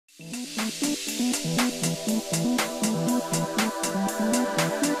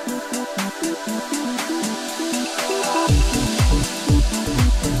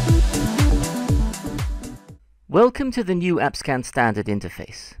Welcome to the new Appscan Standard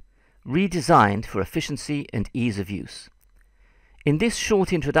interface, redesigned for efficiency and ease of use. In this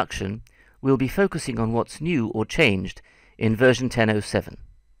short introduction, we'll be focusing on what's new or changed in version 10.07.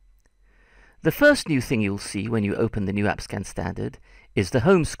 The first new thing you'll see when you open the new Appscan Standard is the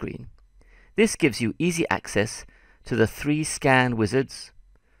home screen. This gives you easy access to the 3 scan wizards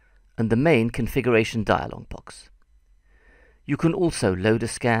and the main configuration dialog box. You can also load a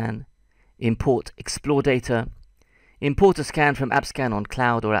scan, import explore data, import a scan from Appscan on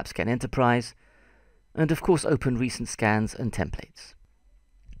Cloud or Appscan Enterprise, and of course open recent scans and templates.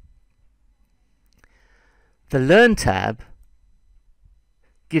 The Learn tab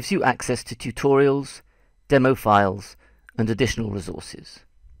gives you access to tutorials, demo files, and additional resources.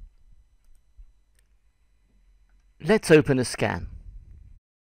 Let's open a scan.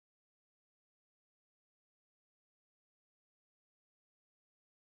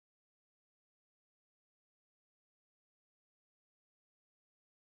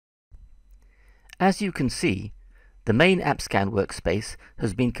 As you can see, the main Appscan Workspace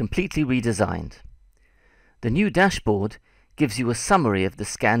has been completely redesigned. The new dashboard gives you a summary of the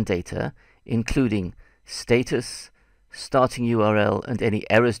scan data, including status, starting URL and any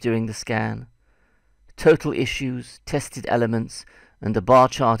errors during the scan, total issues, tested elements, and a bar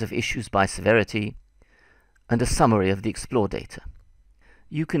chart of issues by severity, and a summary of the explore data.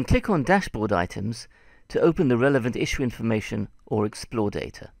 You can click on dashboard items to open the relevant issue information or explore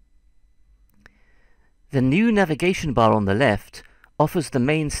data. The new navigation bar on the left offers the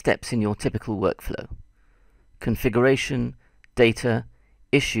main steps in your typical workflow: configuration, data,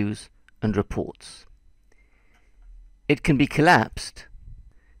 issues, and reports. It can be collapsed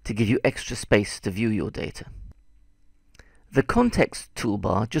to give you extra space to view your data. The context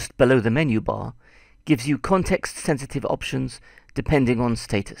toolbar just below the menu bar gives you context-sensitive options depending on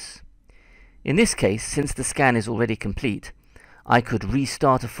status. In this case, since the scan is already complete, I could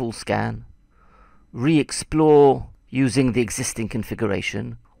restart a full scan, re-explore using the existing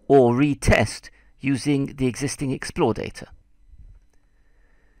configuration, or retest using the existing explore data.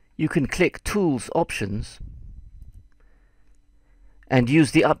 You can click Tools Options and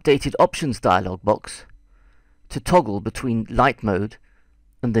use the updated Options dialog box to toggle between light mode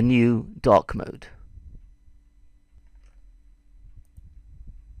and the new dark mode.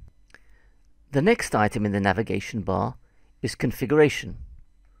 The next item in the navigation bar is Configuration,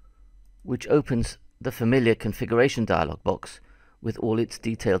 which opens the familiar configuration dialog box with all its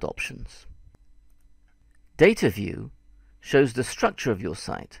detailed options. Data View shows the structure of your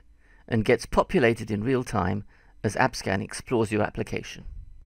site and gets populated in real time as Appscan explores your application.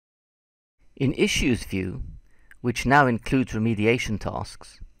 In Issues View, which now includes remediation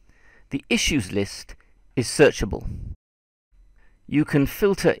tasks, the issues list is searchable. You can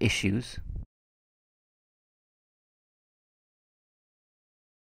filter issues,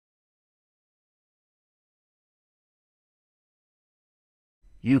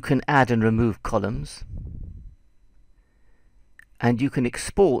 you can add and remove columns, and you can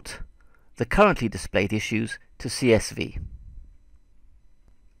export the currently displayed issues to CSV.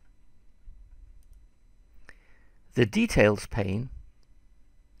 The Details pane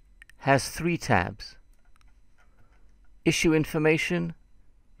has 3 tabs: Issue Information,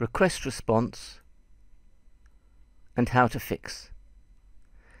 Request Response, and How to Fix.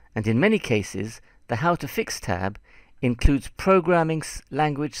 And in many cases, the How to Fix tab includes programming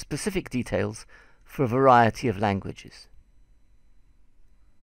language specific details for a variety of languages.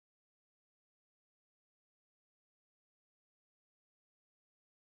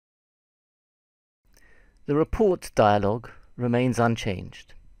 The Report dialog remains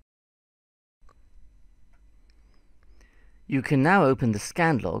unchanged. You can now open the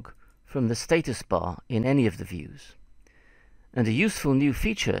scan log from the status bar in any of the views. And a useful new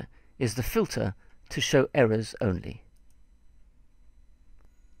feature is the filter to show errors only.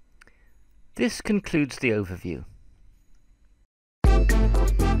 This concludes the overview.